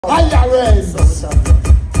Hiyah Rems.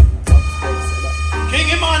 King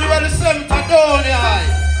Emmanuel the 7th down here.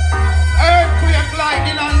 Earthquake,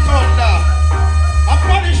 lightning and thunder. I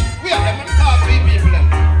punish, we are them talk to you people them.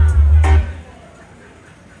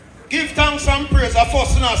 Give thanks and praise. I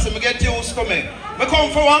first and I get used to me. I come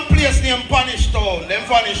from one place named Punish Town, then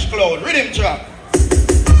Punish Cloud. Rhythm track.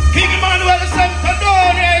 King Emmanuel the 7th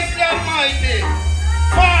down here is the Almighty.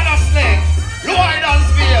 Father Snake, Lloyd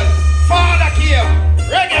Ansfield, Father Cave,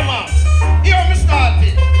 Reggae Max. Here me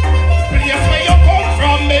started. Place where you come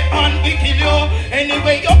from, make man we kill you.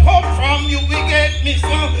 Anywhere you come from, you will get me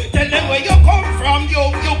some. Tell them where you come from, you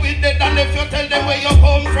will dead. And if you tell them where you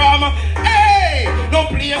come from, hey, no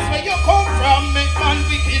place where you come from, make man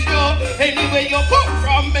we kill you. Anywhere you come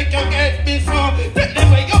from, make you get me some. Tell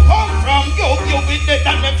them where you come from, you will dead.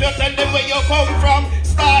 And if you tell them where you come from,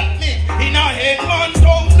 start me in a hangman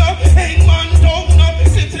town, hangman town.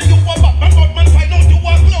 Since you a Batman, man find out you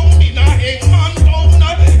a clown in a hangman town,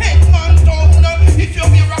 hangman town. If you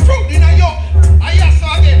hear a fraud in a yo, I ask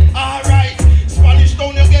again. Alright, Spanish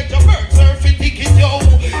town you get your birth certificate yo.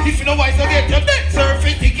 If you know why you get your death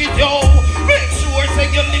certificate yo. Make sure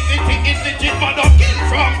say you live it legit, man don't kill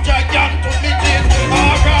from giant to midget.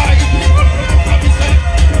 Alright.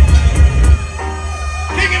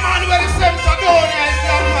 King Emmanuel the 7th down here is the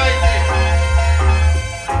Almighty.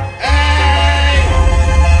 Hey!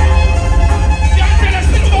 You can't tell us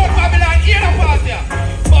still about Babylon, hear the part here.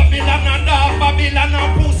 Babylon a dog, Babylon a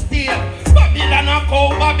puss tail. Babylon a cow,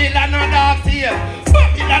 Babylon a dog tail.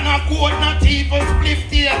 Babylon a goat, not even split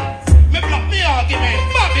tail. Me block me argument.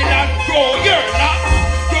 Babylon, grow your locks,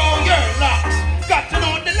 grow your locks. Got to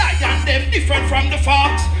know the lion, them different from the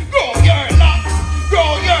fox. Grow your locks,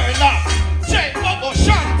 grow your locks. Check Bobo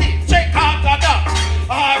Shanti, check Orthodox.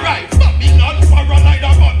 Alright, Babylon Paralite,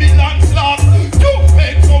 Babylon Slap. Two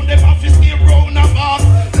pegs on them off his stay round and back.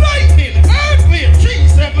 Lightning, earthquake,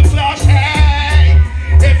 3-7 flash, hey.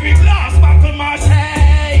 Every glass battle mash,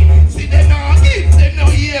 hey. See them now give them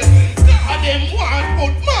no yield. God them want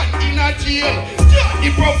put man in a jail. Judge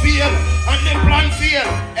the profile and them plan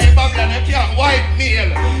fail. Hey Babylon, you can't white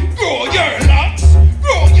mail. Grow your locks,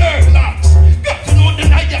 grow your locks. Got to know the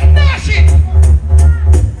lion, dash it.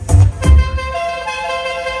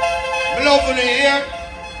 Love you here.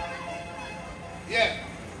 Yeah.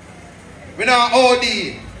 We're not OD.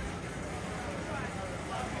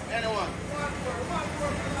 Anyone?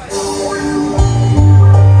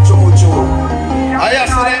 Jojo. I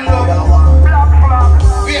asked them no.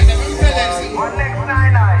 Wait, let me tell them something.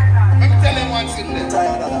 Let me tell them one thing there.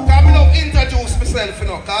 Because I don't introduce myself, you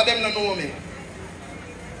know, because them don't know me.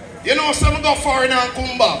 You know, some go foreign and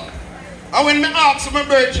come back. And when me ask my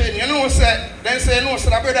virgin, you know, say, then say, no, so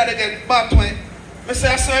the brother they get back way. I say,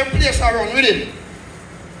 I saw a place around with him.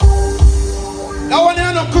 That one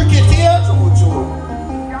ain't no cricket here.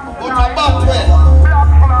 But a back way.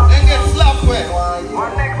 Then get slapped way.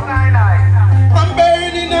 I'm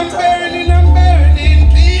burning, I'm burning, I'm burning.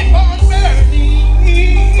 Keep on burning.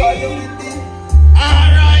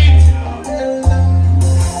 Alright.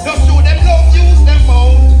 Just do them love, use them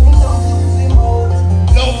out.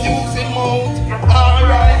 Love using mouth,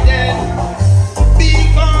 alright then. Be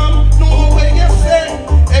calm, know what you say.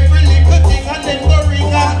 Every little thing and then go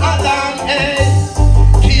ring an alarm, eh.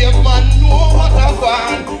 Caveman know what I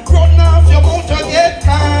want. Run off your mouth and get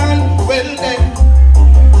can. Well then,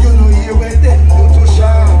 you know here where them do to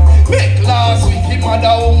shine. Make last week him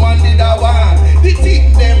mother woman did a one. The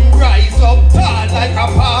thing them rise up tall like a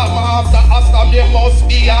palm after Astam they must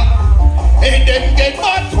be a. And them get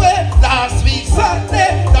back way last week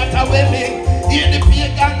Sunday. That's how we make. Hear the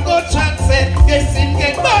pagan go chat say. Yes, him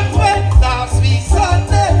get back way last week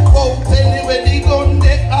Sunday. Oh, anyway the gun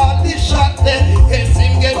they all the shot there. Yes,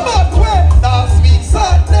 him get back way last week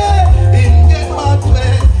Sunday. Him get back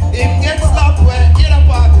way. Him get slap way. Hear the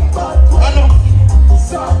part? I know.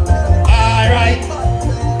 Alright.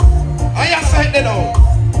 I said that now.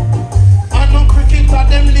 I know cricket are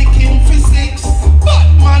them licking physics.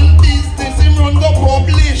 Batman business him run go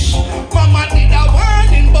publish. Mama did a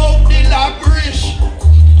warning about the licorice.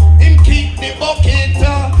 Him kick the bucket.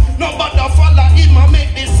 No bother for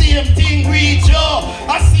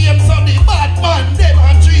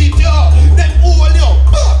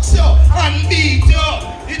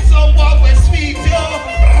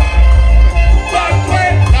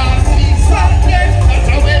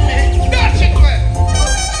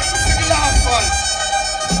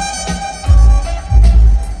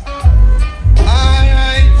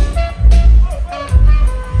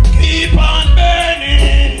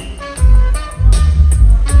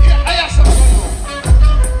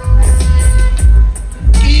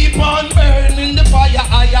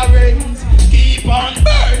on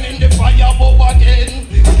burning the fire, bow again.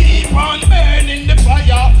 Keep on burning the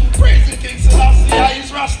fire. Praising King Selassie,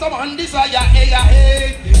 his Rastaman desire,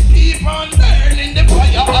 hey. Keep on burning the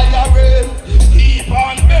fire, Rems. Keep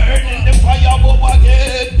on burning the fire, bow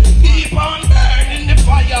again. Keep on burning the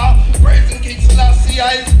fire. Praising King Selassie,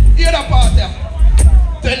 hear the part there.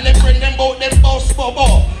 Tell them bring them out them boss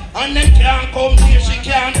bobo. And them can't come here, she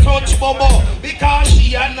can't touch Bobo. Because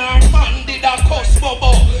she and her man did a cuss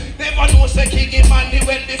Bobo. Never know say King Money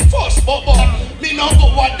when the first Bobo. Me no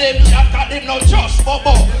go what them cause them no just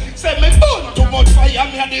Bobo. Say me burn too much fire,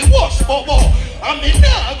 me a the worst Bobo. And me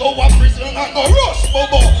nah go a prison and go rust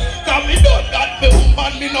Bobo. Cause me don't got me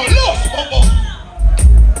woman, me no lost Bobo.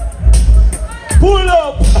 Pull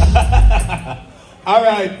up!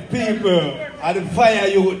 Alright people, and the fire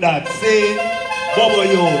you that say Bobo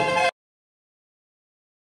you.